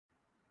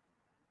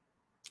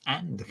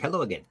And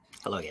hello again.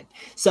 Hello again.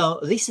 So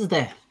this is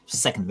the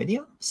second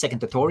video, second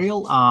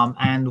tutorial,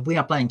 and we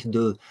are planning to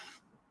do a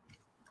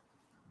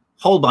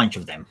whole bunch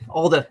of them,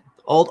 all the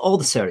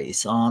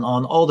series on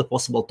all the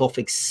possible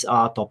topics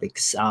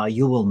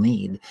you will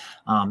need.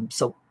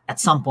 So at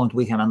some point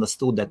we have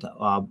understood that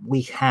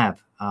we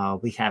have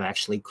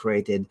actually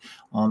created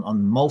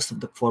on most of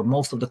the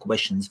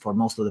questions, for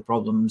most of the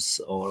problems,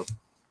 or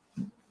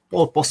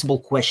all possible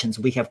questions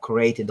we have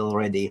created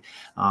already.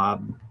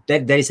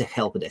 There is a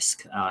help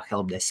desk,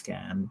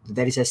 and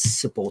there is a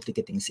support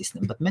ticketing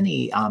system. But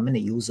many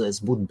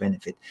users would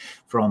benefit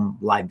from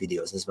live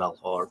videos as well,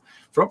 or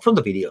from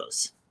the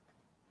videos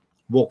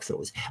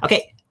walkthroughs.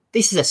 Okay,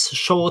 this is a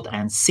short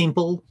and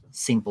simple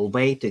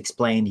way to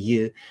explain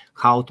you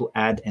how to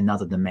add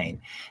another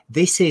domain.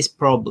 This is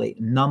probably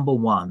number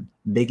one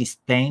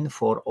biggest pain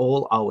for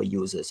all our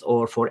users,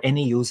 or for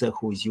any user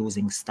who is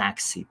using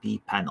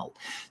StackCP panel.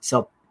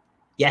 So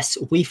yes,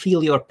 we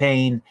feel your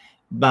pain,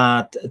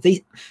 but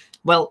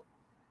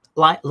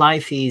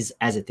life is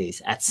as it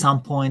is. At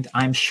some point,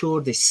 I'm sure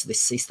this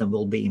system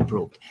will be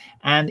improved.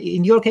 And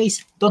in your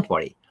case, don't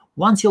worry.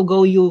 Once you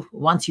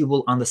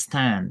will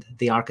understand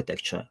the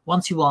architecture,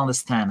 once you will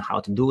understand how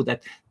to do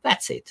that,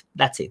 that's it.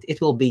 It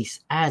will be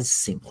as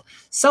simple.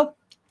 So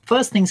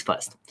first things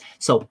first.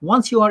 So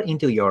once you are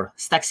into your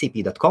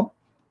stackcp.com,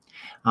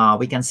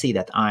 we can see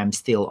that I'm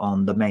still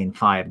on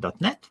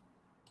domain5.net.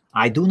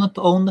 I do not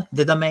own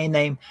the domain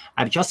name.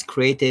 I've just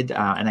created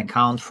an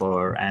account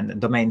for, and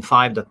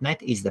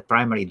domain5.net is the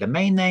primary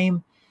domain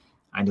name.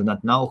 I do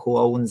not know who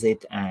owns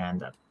it,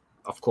 and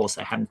of course,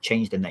 I haven't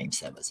changed the name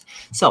servers.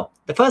 So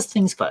the first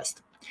things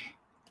first,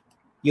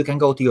 you can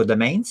go to your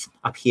domains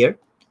up here.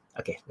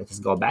 Okay, let us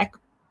go back,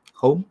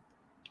 home.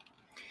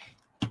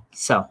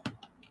 So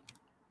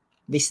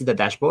this is the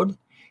dashboard.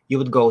 You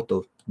would go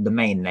to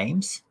domain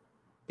names.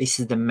 This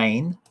is the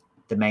main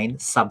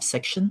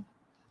subsection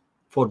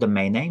for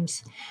domain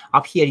names.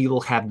 Up here, you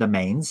will have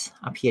domains.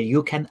 Up here,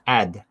 you can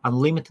add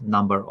unlimited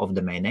number of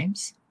domain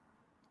names.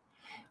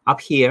 Up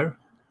here,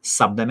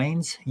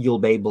 subdomains, you'll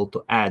be able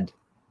to add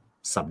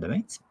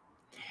subdomains.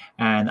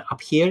 And up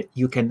here,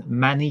 you can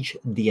manage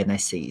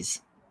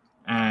DNSs.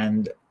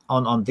 And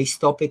on this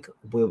topic,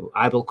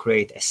 I will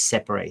create a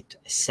separate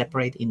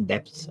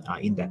in-depth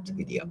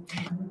video.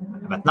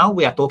 But now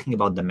we are talking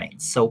about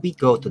domains. So we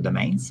go to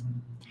domains,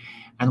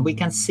 and we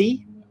can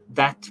see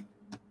that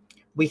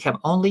we have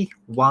only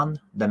one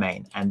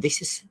domain, and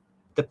this is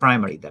the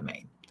primary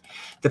domain.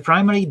 The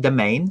primary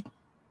domain,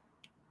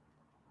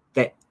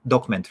 the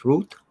document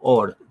root,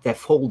 or the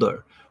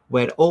folder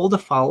where all the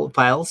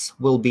files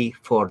will be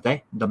for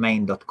the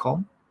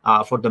domain.com,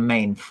 for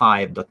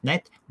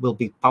domain5.net, will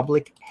be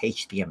public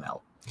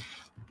HTML.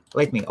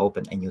 Let me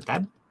open a new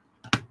tab,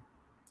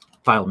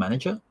 File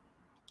Manager.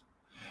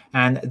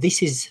 And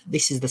this is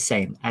the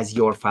same as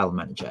your file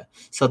manager.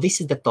 So this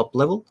is the top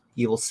level.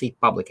 You will see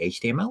public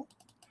HTML.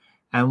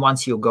 And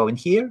once you go in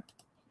here,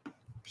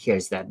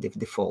 here's that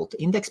default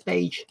index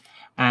page.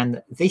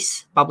 And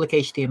this public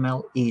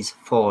HTML is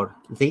for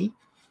the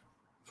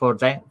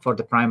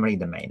primary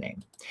domain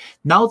name.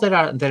 Now there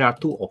are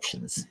two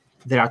options.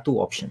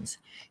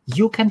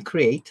 You can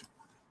create.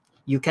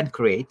 Let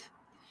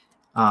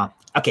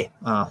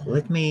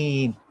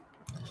me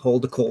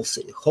hold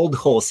the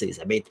horses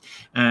a bit,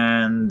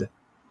 and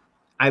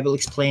I will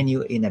explain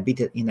you in a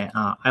bit.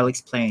 I'll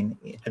explain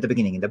at the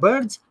beginning in the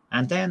birds,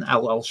 and then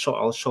I'll show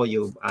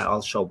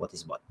what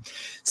is what.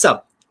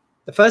 So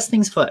the first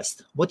things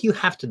first. What you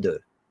have to do,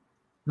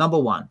 number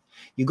one,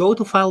 you go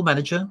to File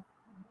Manager,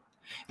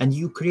 and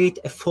you create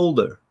a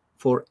folder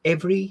for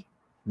every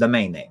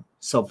domain name.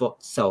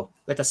 So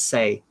let us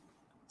say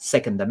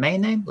second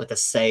domain name. Let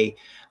us say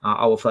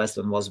our first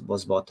one was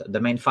what,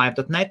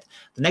 domain5.net.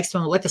 The next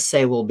one, let us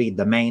say, will be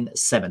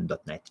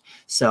domain7.net.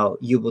 So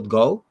you would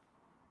go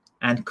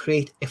and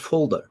create a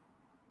folder,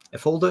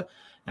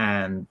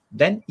 and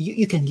then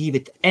you can give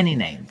it any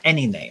name,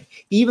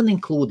 even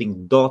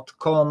including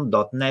 .com,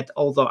 .net,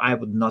 although I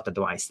would not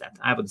advise that.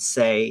 I would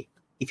say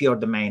if your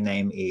domain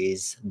name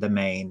is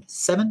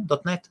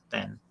domain7.net,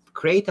 then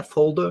create a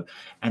folder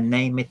and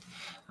name it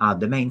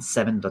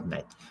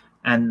domain7.net.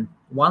 And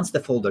once the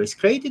folder is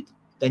created,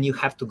 then you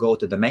have to go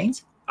to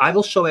domains. I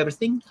will show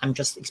everything. I'm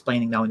just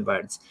explaining now in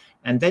words.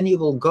 And then you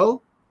will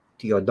go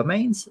to your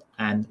domains,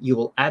 and you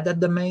will add that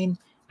domain,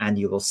 and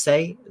you will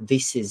say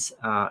this is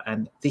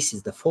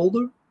the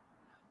folder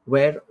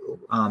where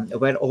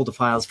all the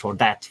files for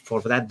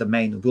that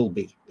domain will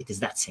be. It is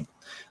that simple.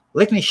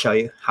 Let me show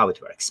you how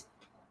it works.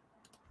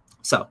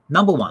 So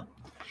number one,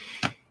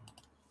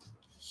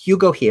 you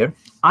go here.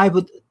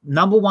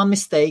 Number one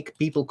mistake,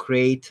 people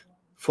create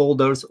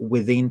folders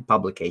within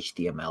public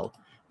HTML.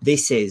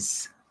 This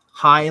is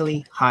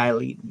highly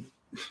I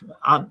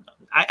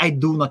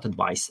do not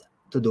advise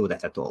to do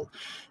that at all.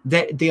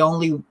 The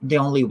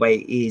only way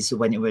is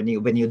when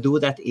you do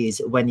that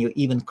is when you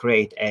even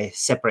create a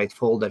separate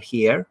folder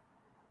here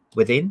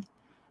within,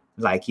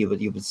 like you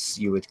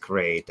would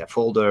create a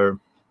folder.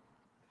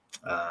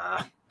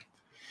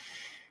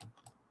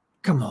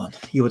 Come on,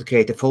 you would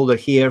create a folder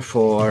here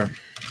for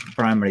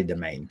primary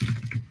domain.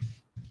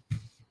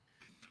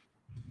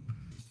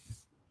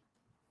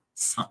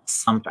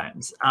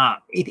 Sometimes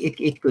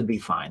it could be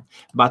fine,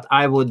 but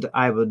I would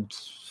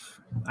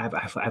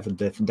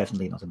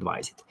definitely not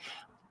advise it.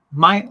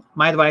 My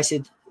advice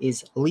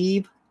is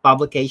leave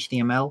public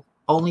HTML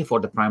only for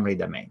the primary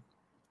domain.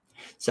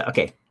 So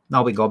okay,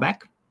 now we go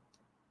back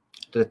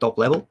to the top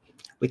level.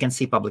 We can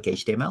see public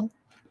HTML.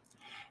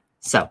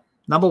 So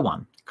number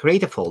one,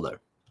 create a folder.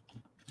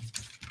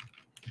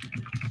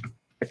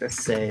 Let us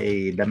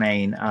say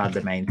domain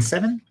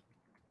 7.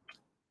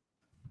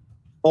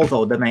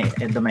 Although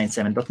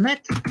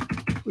domain7.net,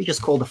 we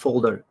just call the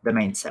folder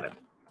domain7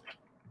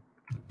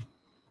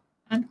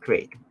 and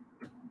create.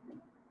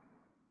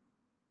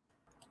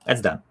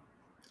 That's done.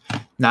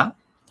 Now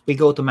we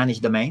go to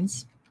manage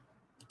domains.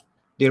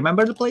 Do you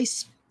remember the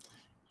place?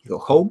 You go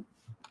home.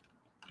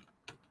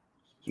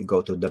 You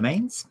go to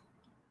domains.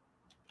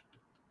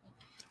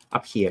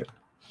 Up here.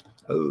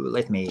 Oh,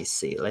 let me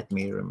see. Let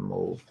me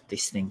remove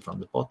this thing from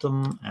the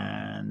bottom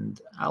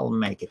and I'll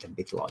make it a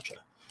bit larger.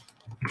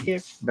 Here,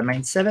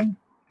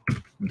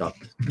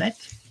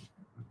 domain7.net.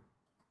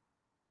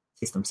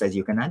 System says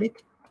you can add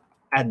it.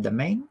 Add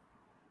domain.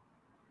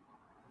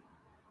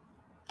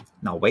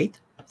 Now wait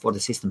for the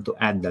system to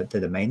add the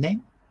domain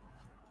name.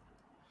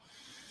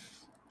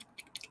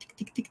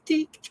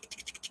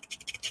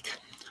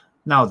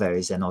 Now there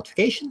is a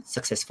notification,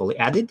 successfully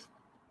added.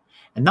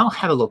 And now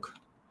have a look.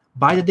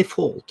 By the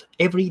default,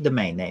 every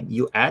domain name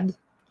you add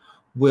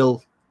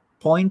will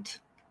point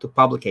to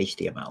public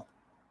HTML.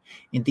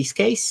 In this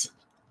case,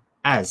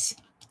 as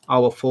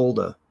our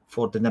folder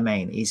for the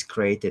domain is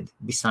created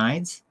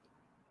besides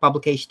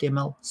public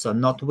HTML, so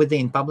not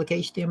within public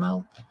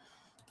HTML,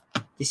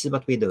 this is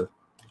what we do.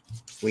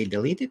 We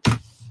delete it.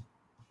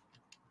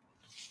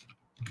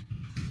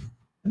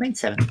 Domain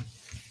 7.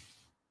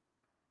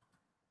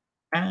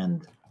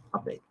 And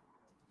update.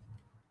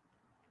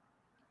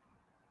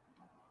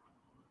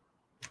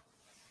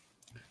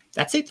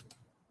 That's it.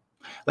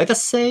 Let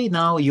us say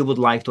now you would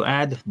like to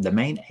add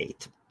domain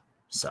 8.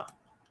 So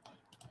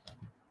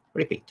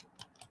repeat.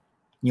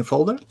 New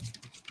folder.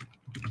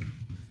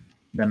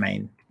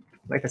 Domain.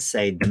 Let us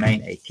say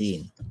domain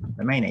 18.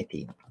 Domain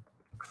 18.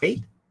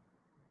 Create.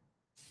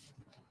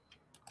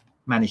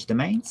 Manage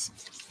domains.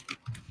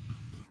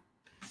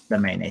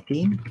 Domain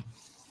 18.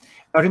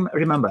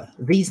 Remember,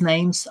 these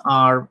names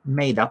are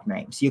made-up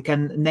names. You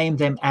can name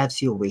them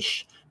as you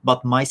wish,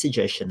 but my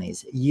suggestion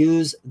is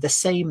use the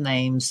same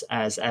names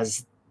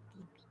as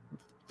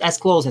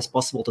close as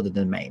possible to the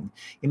domain.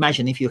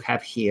 Imagine if you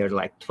have here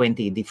like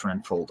 20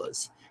 different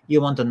folders. You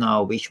want to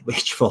know which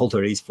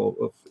folder is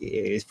for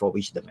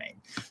which domain.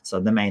 So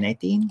domain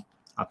 18.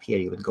 Up here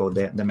you would go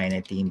the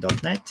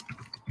domain18.net,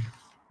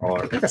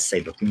 or let us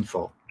say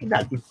 .info.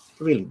 It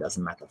really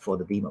doesn't matter for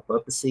the demo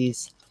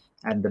purposes.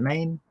 Add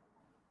domain.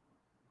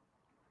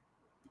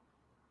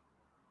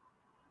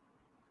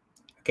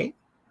 Okay,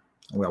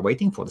 we are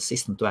waiting for the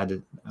system to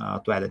add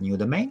a new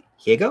domain.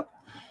 Here you go.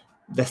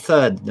 The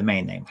third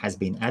domain name has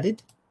been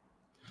added,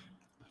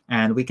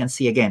 and we can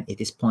see again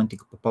it is pointing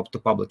to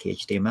public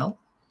HTML,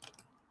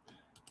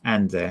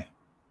 and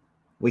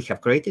we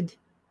have created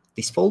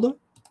this folder.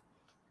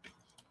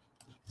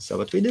 So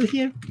what we do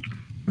here,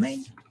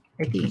 domain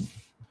 18,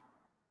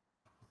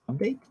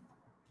 update.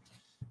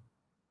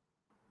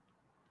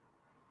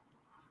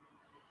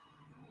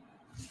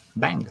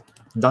 Bang,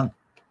 done.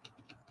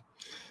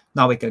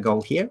 Now we can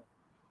go here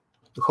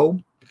to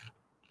home.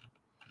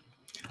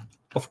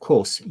 Of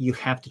course, you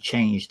have to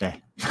change the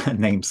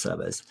name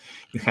servers.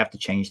 You have to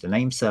change the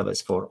name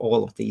servers for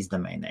all of these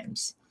domain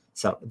names.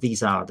 So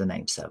these are the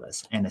name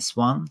servers: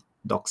 ns1,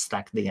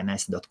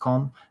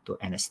 docstackdns.com to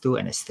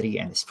ns2, ns3,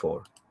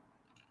 ns4.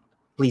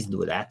 Please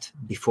do that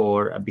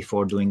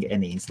before doing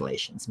any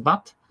installations.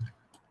 But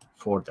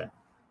for the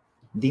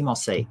demo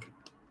sake,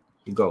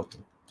 you go to,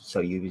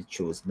 so you will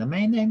choose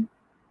domain name,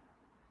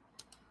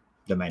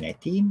 domain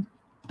 18.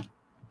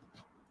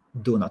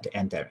 Do not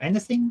enter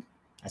anything,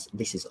 as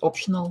this is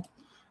optional,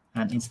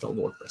 and install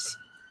WordPress.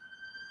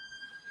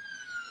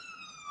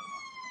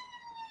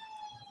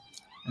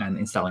 And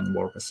installing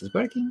WordPress is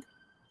working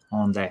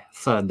on the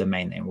third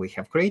domain name we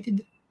have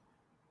created.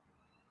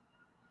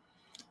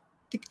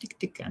 Tick, tick,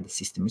 tick, and the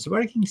system is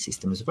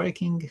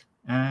working,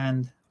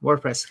 and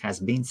WordPress has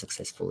been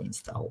successfully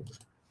installed.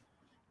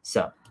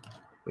 So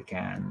we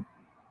can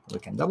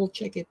double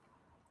check it.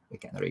 We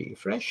can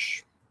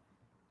refresh.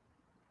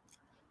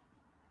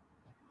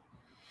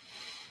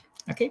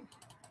 Okay,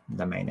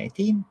 domain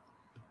 18.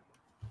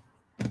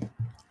 Here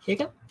you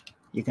go.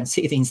 You can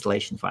see the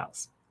installation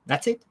files.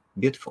 That's it.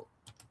 Beautiful.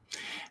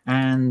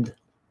 And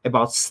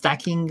about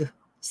stacking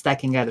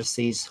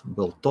addresses,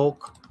 we'll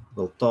talk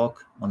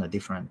on a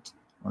different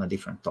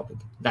topic.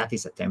 That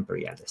is a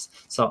temporary address.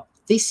 So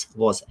this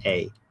was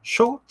a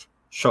short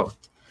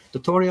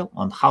tutorial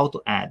on how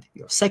to add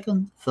your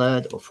second,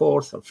 third, or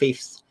fourth, or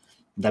fifth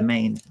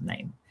domain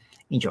name.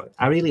 Enjoy.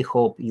 I really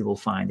hope you will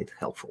find it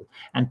helpful.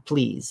 And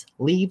please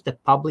leave the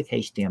public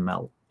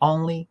HTML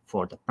only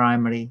for the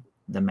primary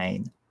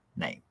domain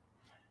name.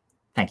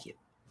 Thank you.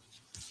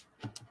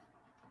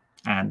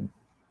 and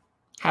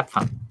have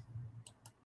fun.